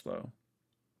too slow.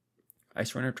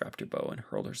 Ice Runner dropped her bow and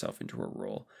hurled herself into her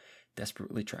roll,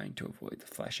 desperately trying to avoid the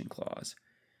flashing claws.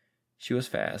 She was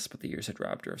fast, but the years had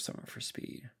robbed her of some of her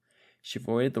speed. She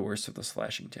avoided the worst of the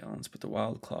slashing talons, but the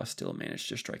wild claw still managed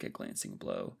to strike a glancing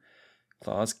blow.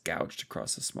 Claws gouged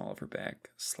across the small of her back,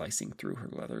 slicing through her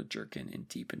leather jerkin and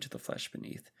deep into the flesh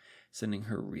beneath, sending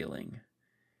her reeling.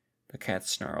 The cat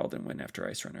snarled and went after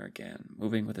Ice Runner again,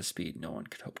 moving with a speed no one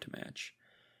could hope to match.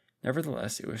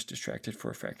 Nevertheless, it was distracted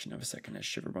for a fraction of a second as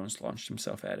Shiverbones launched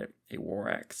himself at it, a war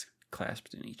axe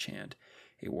clasped in each hand,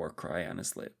 a war cry on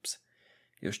his lips.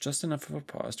 It was just enough of a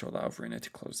pause to allow Vrina to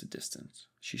close the distance.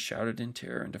 She shouted in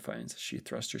terror and defiance as she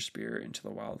thrust her spear into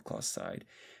the wild claw's side,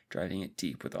 driving it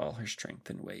deep with all her strength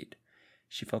and weight.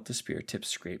 She felt the spear tip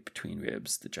scrape between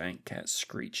ribs. The giant cat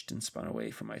screeched and spun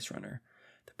away from Ice Runner.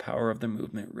 The power of the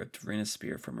movement ripped Vrina's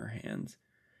spear from her hands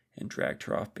and dragged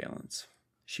her off balance.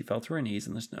 She fell to her knees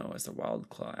in the snow as the wild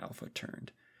claw alpha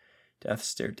turned. Death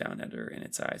stared down at her, and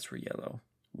its eyes were yellow.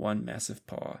 One massive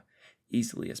paw,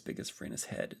 easily as big as Vrina's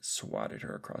head, swatted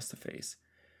her across the face.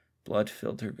 Blood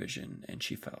filled her vision, and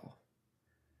she fell.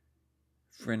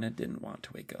 Vrina didn't want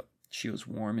to wake up. She was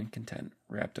warm and content,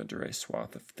 wrapped under a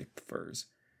swath of thick furs.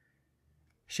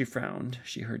 She frowned.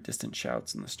 She heard distant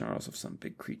shouts and the snarls of some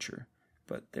big creature,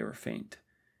 but they were faint,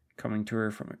 coming to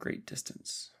her from a great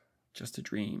distance. Just a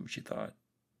dream, she thought,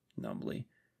 numbly,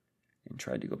 and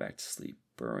tried to go back to sleep,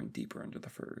 burrowing deeper under the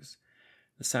furs.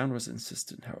 The sound was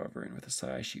insistent, however, and with a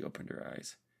sigh she opened her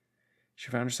eyes.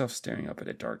 She found herself staring up at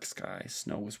a dark sky.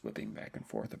 Snow was whipping back and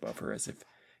forth above her as if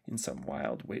in some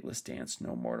wild, weightless dance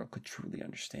no mortal could truly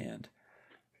understand.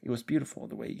 It was beautiful,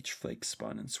 the way each flake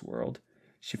spun and swirled.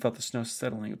 She felt the snow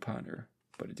settling upon her,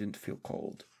 but it didn't feel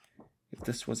cold. If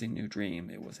this was a new dream,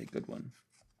 it was a good one.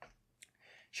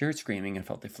 She heard screaming and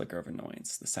felt a flicker of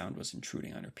annoyance. The sound was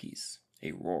intruding on her peace.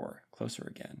 A roar, closer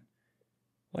again.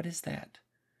 What is that?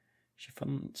 She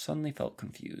suddenly felt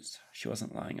confused. She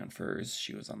wasn't lying on furs,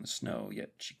 she was on the snow,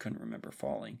 yet she couldn't remember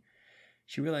falling.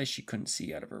 She realized she couldn't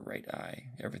see out of her right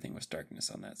eye. Everything was darkness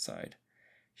on that side.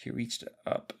 She reached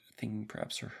up, thinking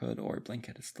perhaps her hood or a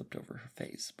blanket had slipped over her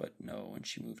face, but no, when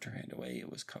she moved her hand away,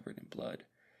 it was covered in blood.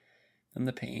 Then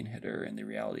the pain hit her, and the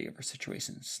reality of her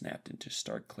situation snapped into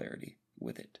stark clarity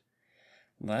with it.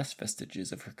 The last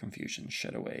vestiges of her confusion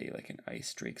shed away like an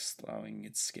ice drake sloughing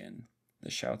its skin. The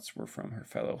shouts were from her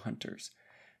fellow hunters,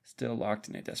 still locked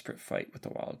in a desperate fight with the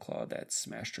wild claw that had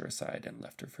smashed her aside and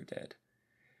left her for dead.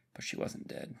 But she wasn't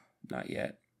dead. Not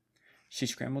yet. She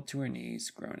scrambled to her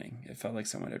knees, groaning. It felt like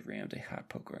someone had rammed a hot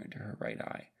poker into her right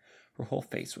eye. Her whole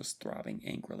face was throbbing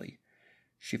angrily.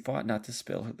 She fought not to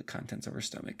spill the contents of her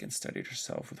stomach and steadied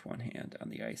herself with one hand on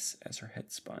the ice as her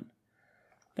head spun.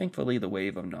 Thankfully, the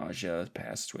wave of nausea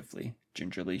passed swiftly.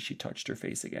 Gingerly, she touched her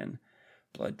face again.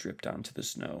 Blood dripped onto the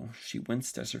snow. She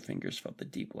winced as her fingers felt the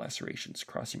deep lacerations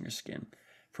crossing her skin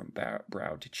from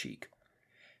brow to cheek.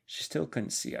 She still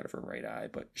couldn't see out of her right eye,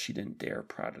 but she didn't dare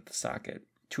prod at the socket,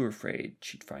 too afraid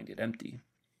she'd find it empty.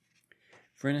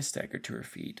 Vrina staggered to her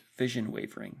feet, vision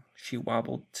wavering. She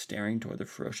wobbled, staring toward the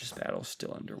ferocious battle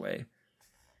still underway.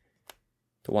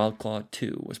 The wild claw,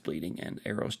 too, was bleeding, and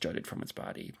arrows jutted from its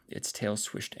body. Its tail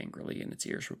swished angrily, and its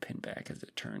ears were pinned back as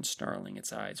it turned, snarling,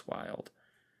 its eyes wild.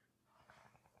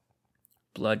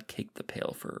 Blood caked the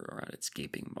pale fur around its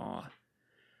gaping maw.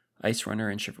 Ice Runner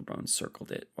and Shiverbones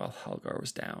circled it while Halgar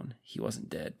was down. He wasn't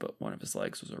dead, but one of his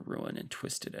legs was a ruin and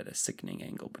twisted at a sickening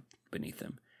angle beneath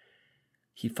him.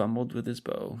 He fumbled with his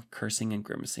bow, cursing and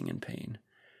grimacing in pain.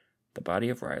 The body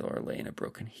of Rylor lay in a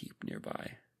broken heap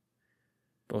nearby.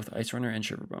 Both Ice Runner and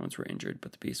Shiverbones were injured,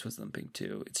 but the beast was limping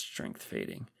too, its strength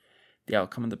fading. The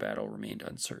outcome of the battle remained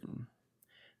uncertain.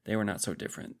 They were not so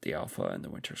different, the Alpha and the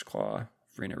Winter's Claw,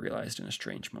 Vrina realized in a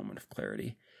strange moment of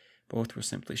clarity. Both were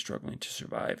simply struggling to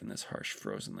survive in this harsh,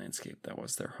 frozen landscape that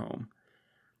was their home.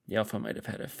 The Alpha might have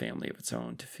had a family of its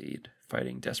own to feed,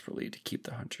 fighting desperately to keep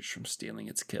the hunters from stealing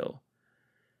its kill.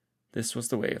 This was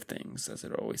the way of things, as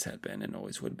it always had been and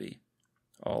always would be.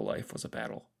 All life was a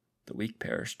battle. The weak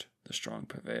perished, the strong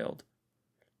prevailed.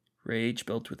 Rage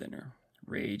built within her.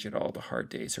 Rage at all the hard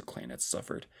days her clan had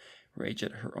suffered. Rage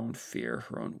at her own fear,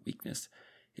 her own weakness.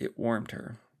 It warmed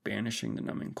her, banishing the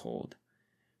numbing cold.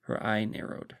 Her eye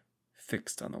narrowed,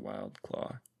 fixed on the wild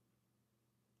claw.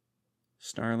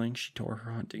 Snarling, she tore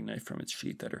her hunting knife from its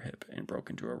sheath at her hip and broke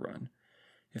into a run.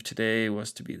 If today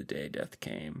was to be the day death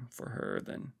came for her,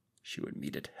 then she would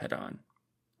meet it head-on,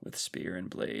 with spear and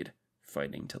blade,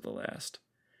 fighting till the last.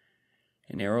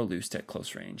 An arrow loosed at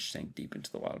close range sank deep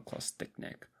into the wild claw's thick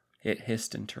neck. It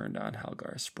hissed and turned on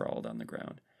Halgar, sprawled on the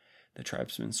ground. The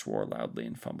tribesman swore loudly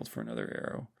and fumbled for another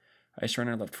arrow. Ice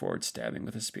Runner leapt forward, stabbing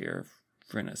with a spear,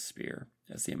 Vrina's spear,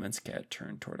 as the immense cat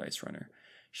turned toward Ice Runner.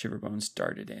 Shiverbones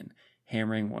darted in,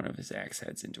 hammering one of his axe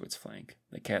heads into its flank.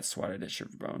 The cat swatted at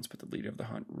Shiverbones, but the leader of the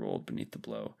hunt rolled beneath the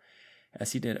blow.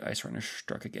 As he did, Ice Runner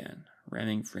struck again,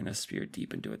 ramming Vrina's spear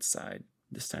deep into its side.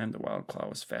 This time the wild claw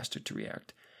was faster to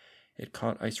react. It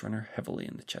caught Ice Runner heavily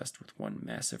in the chest with one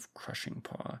massive, crushing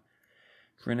paw.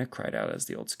 Vrina cried out as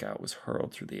the old scout was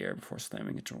hurled through the air before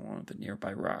slamming into one of the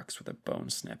nearby rocks with a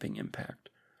bone-snapping impact.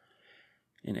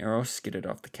 An arrow skidded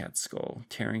off the cat's skull,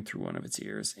 tearing through one of its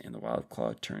ears, and the wild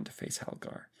claw turned to face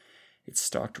Halgar. It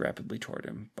stalked rapidly toward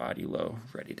him, body low,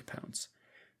 ready to pounce.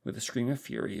 With a scream of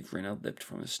fury, Vrina leapt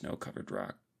from a snow-covered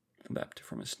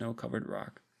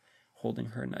rock, holding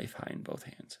her knife high in both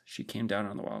hands. She came down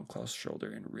on the wild claw's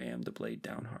shoulder and rammed the blade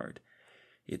down hard.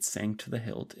 It sank to the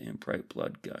hilt, and bright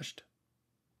blood gushed.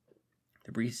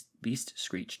 The beast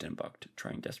screeched and bucked,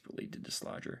 trying desperately to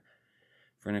dislodge her.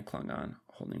 Vrina clung on,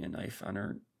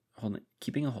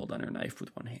 keeping a hold on her knife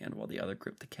with one hand while the other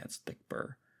gripped the cat's thick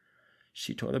burr.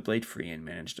 She tore the blade free and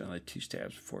managed another 2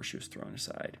 stabs before she was thrown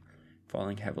aside,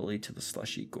 falling heavily to the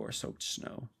slushy, gore-soaked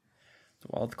snow. The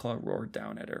wild claw roared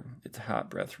down at her. Its hot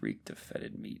breath reeked of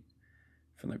fetid meat.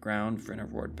 From the ground,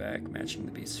 Vrina roared back, matching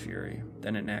the beast's fury.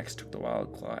 Then an axe took the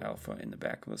wild claw alpha in the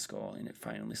back of the skull, and it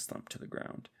finally slumped to the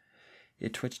ground.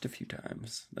 It twitched a few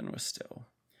times, then was still.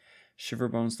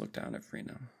 Shiverbones looked down at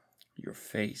Vrina. "Your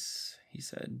face," he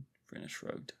said. Vrina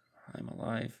shrugged. "I'm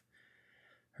alive."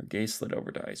 Her gaze slid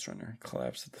over to Ice Runner,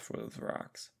 collapsed at the foot of the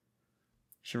rocks.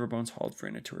 Shiverbones hauled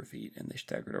Vrina to her feet, and they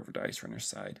staggered over to Ice Runner's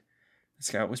side. The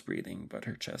scout was breathing, but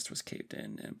her chest was caved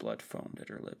in, and blood foamed at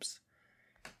her lips.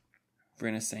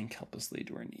 Vrina sank helplessly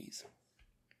to her knees.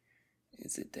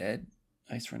 "Is it dead?"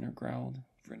 Ice Runner growled.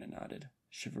 Vrina nodded.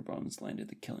 Shiverbones landed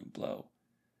the killing blow.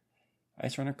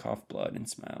 Ice Runner coughed blood and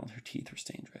smiled. Her teeth were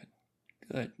stained red.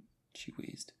 "Good," she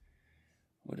wheezed.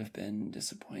 "Would have been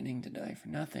disappointing to die for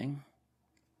nothing."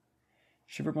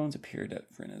 Shiverbones appeared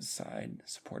at Vrina's side,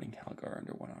 supporting Halgar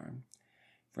under one arm.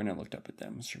 Vrina looked up at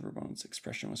them. Shiverbones'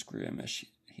 expression was grim as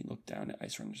he looked down at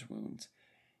Ice Runner's wounds.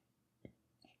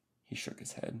 He shook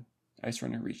his head. Ice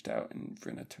Runner reached out, and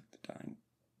Vrina took the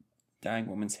dying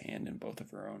woman's hand in both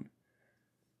of her own.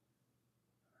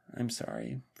 "I'm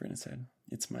sorry," Vrina said.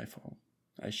 "It's my fault.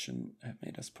 I shouldn't have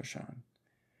made us push on."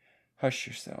 "Hush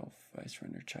yourself," Ice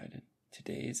Runner chided.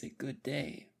 "Today is a good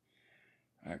day.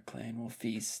 Our clan will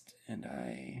feast, and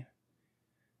I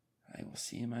will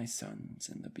see my sons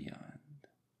in the beyond.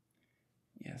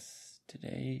 Yes,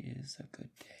 today is a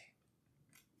good day."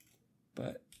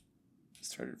 "But,"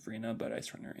 started Vrina, but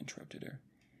Ice Runner interrupted her.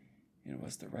 "It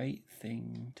was the right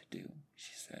thing to do,"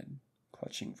 she said,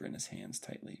 clutching Vrina's hands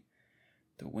tightly.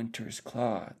 "The Winter's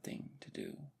Claw thing to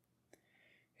do.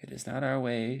 It is not our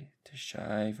way to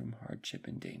shy from hardship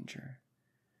and danger.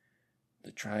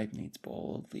 The tribe needs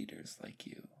bold leaders like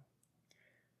you."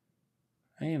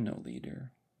 "I am no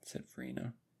leader," said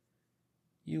Vrina.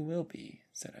 "You will be,"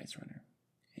 said Ice Runner,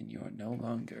 "and you are no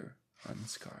longer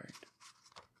unscarred."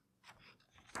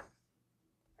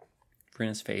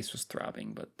 Vrina's face was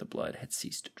throbbing, but the blood had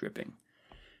ceased dripping.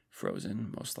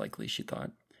 Frozen, most likely, she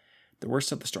thought. The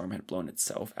worst of the storm had blown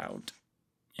itself out,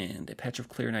 and a patch of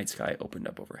clear night sky opened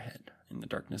up overhead. In the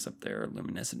darkness up there,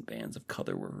 luminescent bands of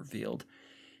color were revealed.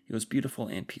 It was beautiful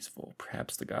and peaceful.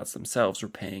 Perhaps the gods themselves were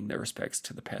paying their respects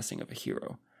to the passing of a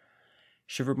hero.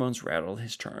 Shiverbones rattled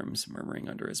his charms, murmuring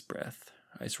under his breath.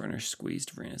 Ice Runner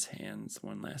squeezed Vrina's hands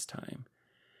one last time.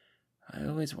 "I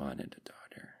always wanted a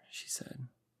daughter," she said.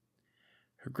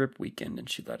 Her grip weakened, and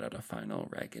she let out a final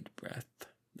ragged breath.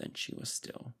 Then she was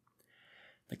still.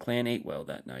 The clan ate well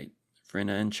that night.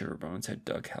 Vrina and Shiverbones had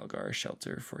dug Halgar a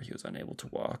shelter, for he was unable to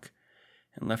walk,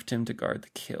 and left him to guard the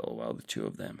kill while the two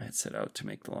of them had set out to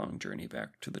make the long journey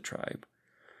back to the tribe.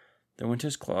 The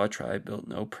Winter's Claw tribe built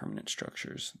no permanent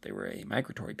structures. They were a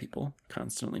migratory people,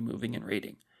 constantly moving and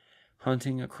raiding,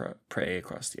 hunting prey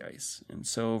across the ice, and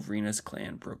so Vrina's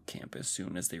clan broke camp as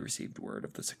soon as they received word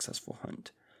of the successful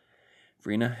hunt.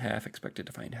 Vrina half expected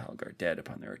to find Halgar dead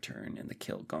upon their return and the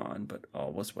kill gone, but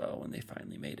all was well when they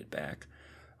finally made it back,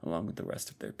 along with the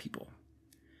rest of their people.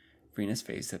 Vrina's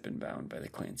face had been bound by the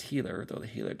clan's healer, though the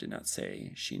healer did not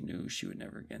say she knew she would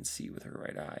never again see with her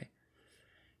right eye.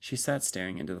 She sat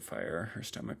staring into the fire, her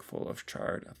stomach full of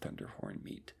charred thunderhorn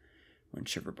meat, when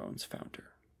Shiverbones found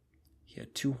her. He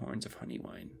had 2 horns of honey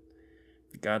wine.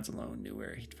 The gods alone knew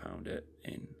where he'd found it,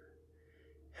 and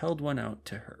held one out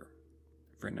to her.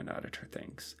 Vrina nodded her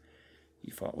thanks.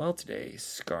 "You fought well today,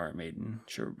 Scar Maiden,"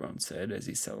 Shiverbones said as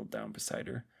he settled down beside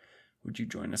her. "Would you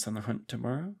join us on the hunt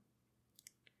tomorrow?"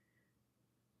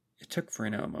 It took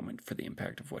Vrina a moment for the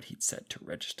impact of what he'd said to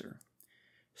register.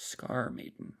 Scar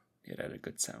Maiden. It had a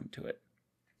good sound to it.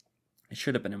 It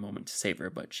should have been a moment to savor,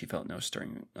 but she felt no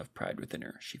stirring of pride within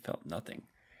her. She felt nothing.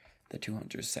 The 2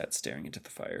 hunters sat staring into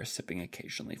the fire, sipping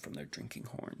occasionally from their drinking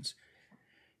horns.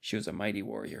 "She was a mighty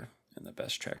warrior, and the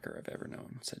best tracker I've ever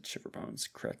known," said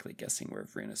Shiverbones, correctly guessing where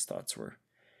Vrina's thoughts were.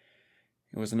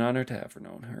 "It was an honor to have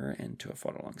known her, and to have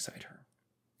fought alongside her."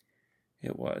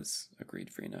 "It was,"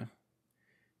 agreed Vrina.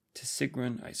 "To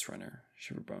Sigrun Ice Runner,"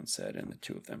 Shiverbones said, and the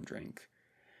 2 of them drank.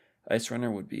 Ice Runner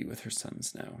would be with her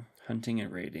sons now, hunting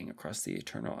and raiding across the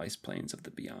eternal ice plains of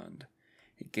the beyond.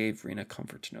 It gave Vrina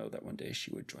comfort to know that one day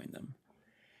she would join them.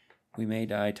 "We may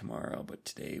die tomorrow, but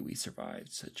today we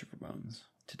survived," said Shiverbones.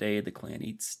 "Today the clan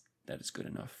eats. That is good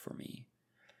enough for me."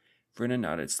 Vrina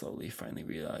nodded slowly, finally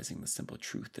realizing the simple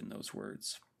truth in those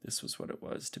words. This was what it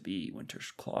was to be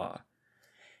Winter's Claw.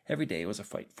 Every day was a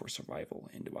fight for survival,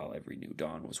 and while every new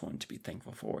dawn was one to be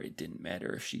thankful for, it didn't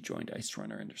matter if she joined Ice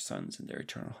Runner and her sons in their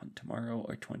eternal hunt tomorrow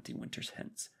or 20 winters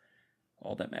hence.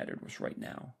 All that mattered was right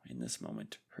now, in this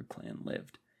moment, her clan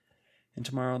lived. And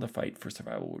tomorrow the fight for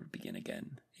survival would begin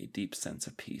again. A deep sense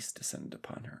of peace descended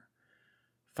upon her.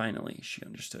 Finally, she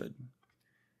understood.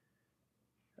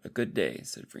 "A good day,"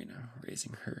 said Vrina,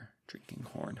 raising her drinking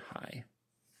horn high.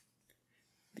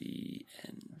 The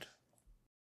end.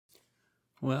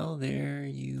 Well, there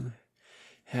you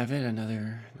have it.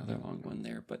 Another long one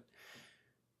there, but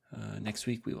next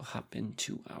week we will hop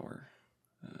into our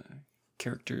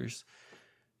characters.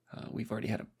 We've already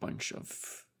had a bunch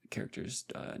of characters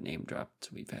name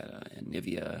dropped. We've had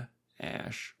Anivia,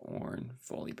 Ash, Ornn,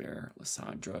 Volibear,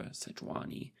 Lysandra,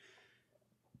 Sejuani.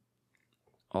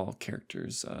 All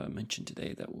characters mentioned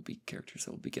today that will be characters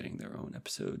that will be getting their own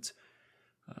episodes.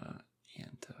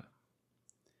 And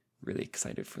really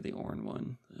excited for the Ornn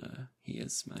one. He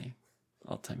is my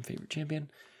all-time favorite champion.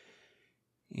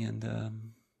 And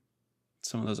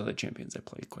some of those other champions I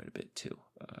played quite a bit too.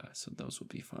 So those will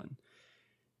be fun.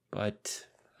 But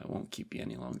I won't keep you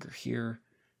any longer here.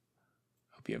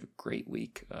 Hope you have a great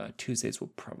week. Tuesdays will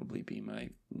probably be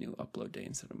my new upload day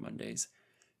instead of Mondays.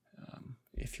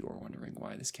 If you are wondering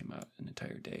why this came out an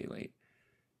entire day late.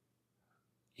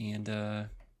 And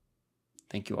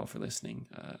thank you all for listening.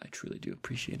 I truly do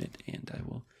appreciate it. And I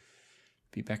will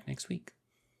be back next week.